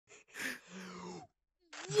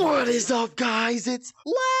What is up, guys? It's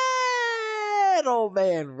Little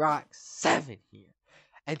Man Rock 7 here,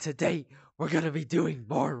 and today we're gonna be doing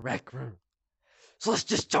more Rec Room. So let's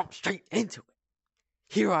just jump straight into it.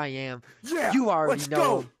 Here I am. Yeah, you already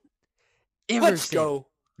know him. Let's Emerson go.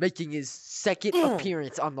 making his second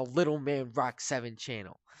appearance on the Little Man Rock 7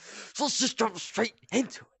 channel. So let's just jump straight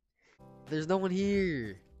into it. There's no one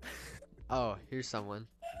here. Oh, here's someone.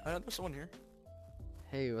 I know there's someone here.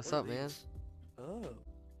 Hey, what's up, man? Oh.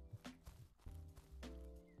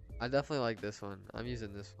 I definitely like this one. I'm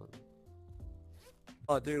using this one.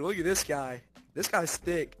 Oh, dude, look at this guy. This guy's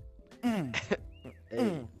thick.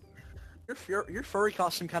 Hey. Your furry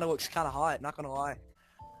costume kind of looks kind of hot. Not gonna lie.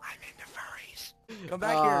 I'm into furries. Come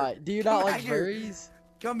back here. Do you not Come like back here. furries?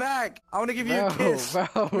 Come back. I want to give you a kiss.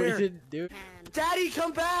 Bro, we Here. didn't do it. Daddy,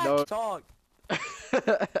 come back. No. Talk.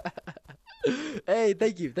 Hey,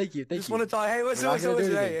 thank you. Just want to talk. Hey, listen, We're not listen, gonna do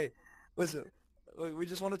listen. Hey, anything. hey. Listen. We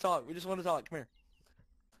just want to talk. Come here.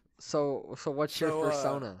 So what's your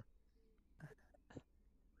persona?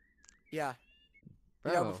 Yeah.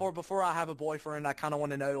 Bro. Yeah, before I have a boyfriend, I kind of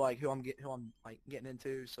want to know like who I'm getting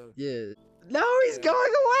into. So Yeah. No, he's Yeah.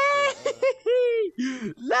 going away.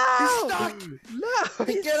 No. He's stuck. No.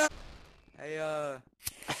 He's... Get up. Hey,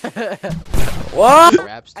 what?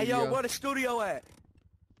 Rap Hey, studio. yo, where the studio at?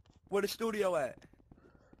 Where the studio at?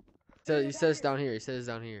 So he says down here. He says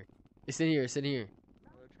down here. It's in here. It's in here.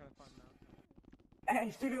 Hey,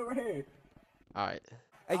 studio right here. All right.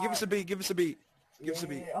 Hey, give us a beat. Give us a beat. Give us a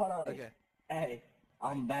beat. Hold on. Okay. Hey,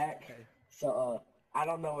 I'm back. Okay. So, I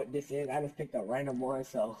don't know what this is. I just picked a random one,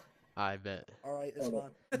 so. I bet. All right, it's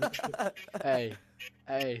fine. Hey.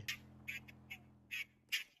 Hey.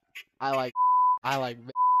 I like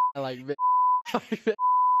men. I like men.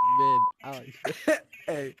 I like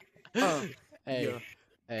Hey. Hey, Yeah.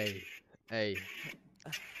 hey, hey,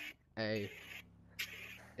 hey.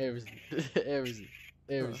 It was,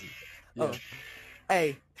 yeah. Oh.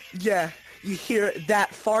 Hey. Yeah. You hear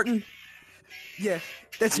that farting? Yeah.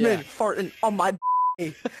 That's Yeah. men farting on my.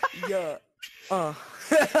 Yeah.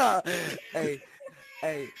 Hey.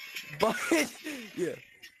 Hey. But yeah.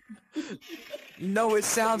 You know it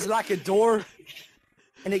sounds like a door,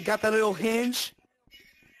 and it got that little hinge.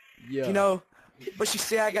 Yeah. You know, but you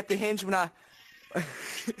see, I got the hinge when I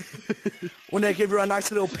when they give her a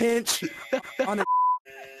nice little pinch on it.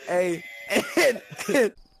 Hey, And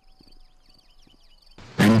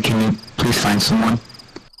can you please find someone?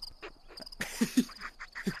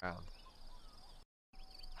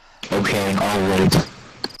 Okay, I'll wait.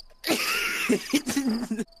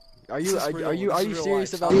 Are you This is real. are you This is real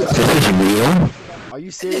serious life. about This this? is real? Are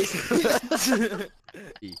you serious?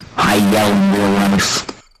 I yell in real life.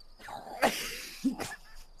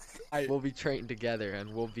 We'll be trained together,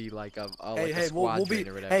 and we'll be like a hey, a squadron we'll be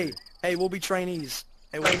or whatever. hey, we'll be trainees.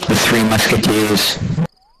 Hey, we'll be The Three Musketeers.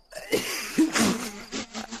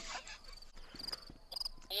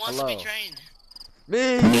 Who wants Hello. to be trained?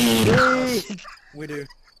 Me. we do.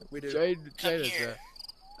 Train Come us, here.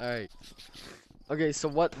 bro. All right. Okay, so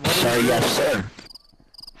what Sir, is yes, sir.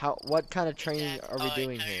 what kind of training are we Alright,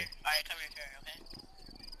 doing come here? Alright, come here,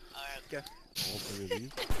 okay?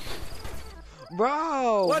 Alright.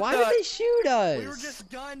 Bro, What why the- did they shoot us? We were just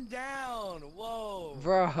gunned down. Whoa.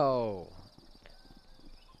 Bro.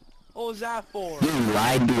 What was that for? You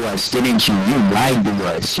lied to us, didn't you? You lied to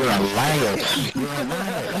us. You're a liar. You're a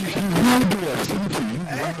liar. You lied to us, didn't you? You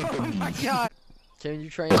lied to Oh me. my God. Can you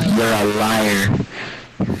train You're us? a liar.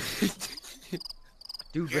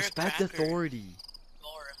 Dude, You're a respect cracker. authority.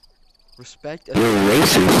 Laura. Respect You're authority.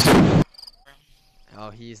 racist. Oh,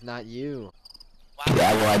 he's not you. Why?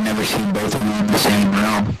 Yeah, well, I've never seen both of you in the same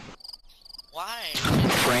room. Why?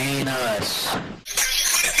 Train us.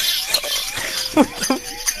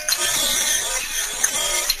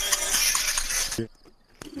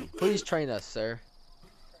 Please train us, sir.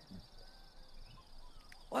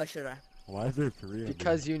 Why should I? Why is there 3 of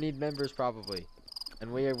Because you need members, probably.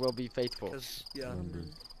 And we will be faithful. Because yeah.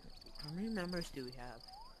 members? How many members do we have?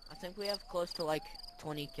 I think we have close to like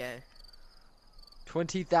 20k.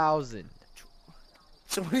 20,000.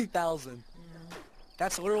 20,000.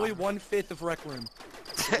 That's literally 1/5 of Rec Room.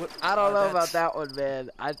 I don't know about that's- that one, man.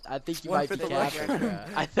 I think you might be 1/5 of capping, Rec bro. Room.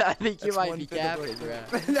 I think you That's might be 1/5 of capping, Rec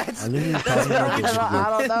bro. Room. That's I literally that's thought about literally this. I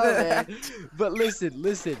don't know, man. But listen.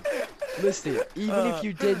 Even if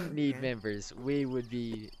you didn't need okay. members, we would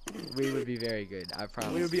be very good. I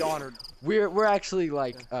promise. We would be honored. We're actually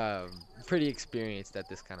like pretty experienced at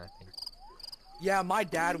this kind of thing. Yeah, my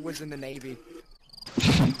dad was in the Navy.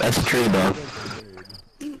 That's true, though.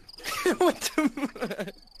 What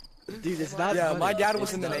the- Dude, it's not. Yeah, funny. my dad was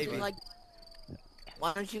It's in the not Navy. funny. Like,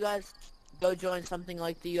 why don't you guys go join something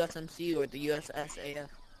like the USMC or the USSAF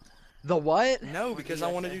The what? No, because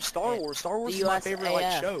I want to do Star Wars. Star Wars The is my favorite like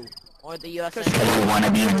USAF. show. or the Do USSAF. you want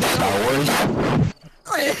to be in Star Wars?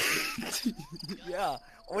 Yeah.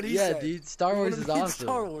 What do you Yeah, say? dude, Star You Wars wanna is be in awesome.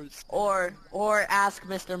 Star Wars. Or ask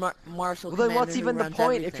Mr. Marshall. Well, then what's Commander even who the runs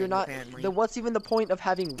point if you're everything, not? apparently. Then what's even the point of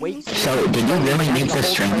having weight? So, did you really make The this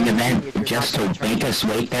whole training training event if you're just not to gonna make train? us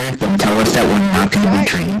wait there and tell us that we're not going to be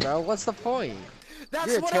Exactly, trained? bro. What's the point? That's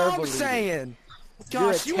You're a what terrible I'm leader. saying. You're a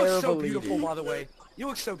Gosh, you look so terrible beautiful, leader. by the way. You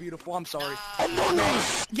look so beautiful. I'm sorry.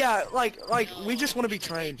 Yeah, like we just want to be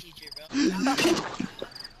trained. Teacher, bro.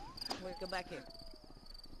 Wait, go back here.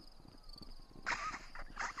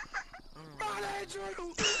 Run, Andrew!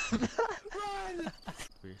 Run!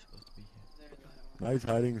 We're supposed to be here. Nice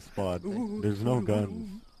hiding spot. There's no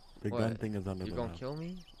guns. The gun What? thing is under You the gonna map. kill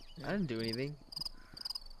me? I didn't do anything.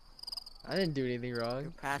 I didn't do anything You're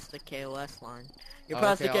wrong. past the KOS line. You're Oh,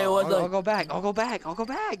 past okay, the I'll, KOS I'll, line. I'll go back. I'll go back. I'll go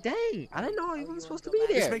back. Dang! I didn't know I was supposed to be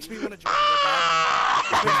This there. makes me want to join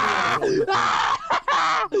the back.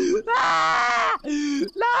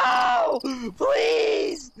 No!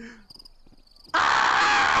 Please!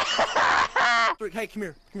 Hey, come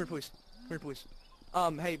here, please. Come here, please.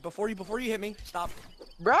 Hey, before you hit me, stop.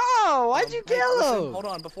 Bro, why'd you Hey, kill listen, him? hold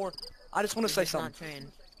on, I just want to say He's not something.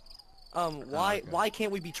 trained. Why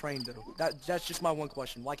can't we be trained though? That's just my one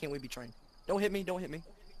question. Why can't we be trained? Don't hit me. I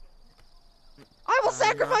will I'm not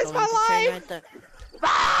sacrifice going my to train life! right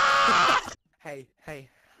there. Hey.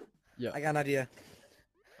 Yeah. I got an idea.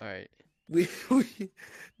 Alright. We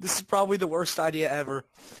this is probably the worst idea ever,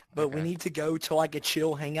 but we Okay. need to go to like a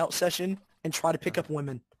chill hangout session and try to pick up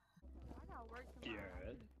women.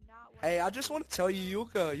 Hey, I just want to tell you,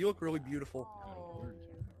 you look really beautiful.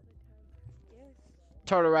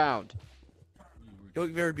 Turn around. You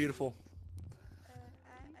look very beautiful.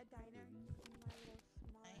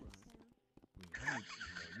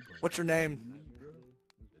 What's your name?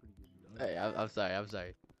 Hey, I'm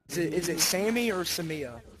sorry. Is it Sammy or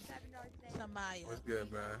Samia? What's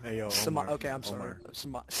good, man? Hey yo, Samaya. Omar. Okay, I'm sorry.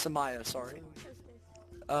 Omar. Samaya, sorry.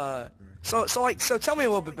 So tell me a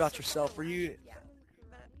little bit about yourself. Were you?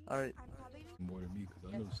 All right. More than me,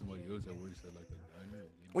 because I know somebody else that works at like a diner.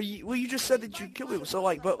 Well, you just said that you killed people. So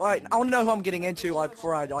like, but like, I want to know who I'm getting into like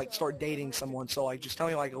before I like start dating someone. So like, just tell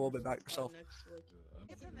me like a little bit about yourself.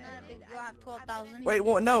 Wait,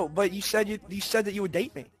 well, no, but you said that you would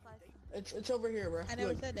date me. It's over here, bro. I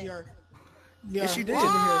never said that. Yes, you did.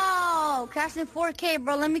 Whoa! Casting 4K,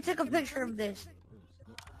 bro. Let me take a picture of this.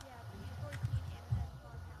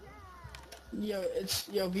 Yo,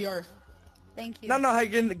 VR. Thank you. No, hey,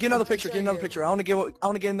 get another picture. Get another picture. I want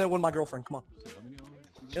to get in there with my girlfriend. Come on.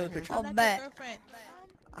 Get another picture. I'll bet.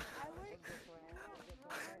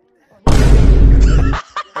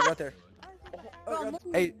 Hey, right there. Bro,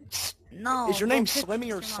 Hey, no. is your go name pick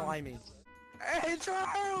Slimmy or this one. Slimy? Hey, Drew!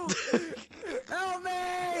 Help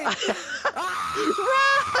me!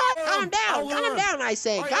 Calm down, I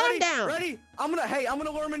say. All right, Calm ready? down. Ready? I'm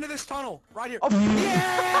gonna lure him into this tunnel right here. Oh.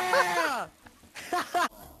 Yeah!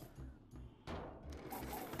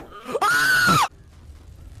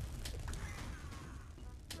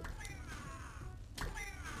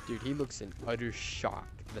 Dude, he looks in utter shock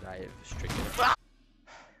that I have stricken him.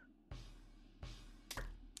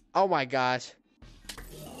 Oh my gosh.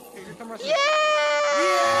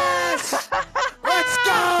 Yes! Let's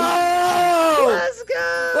go! Let's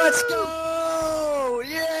go! Let's go!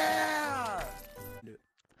 Yeah!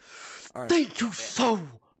 All right. Thank you so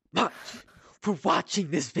much for watching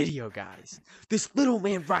this video, guys. This Little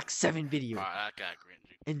Man Rock 7 video. That got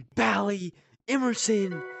cringy. And Bally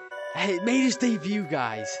Emerson had made his debut,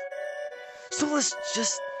 guys. So let's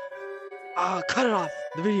just cut it off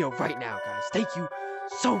the video right now, guys. Thank you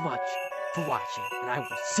so much for watching, and I will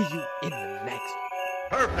see you in the next.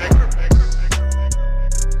 Perfect.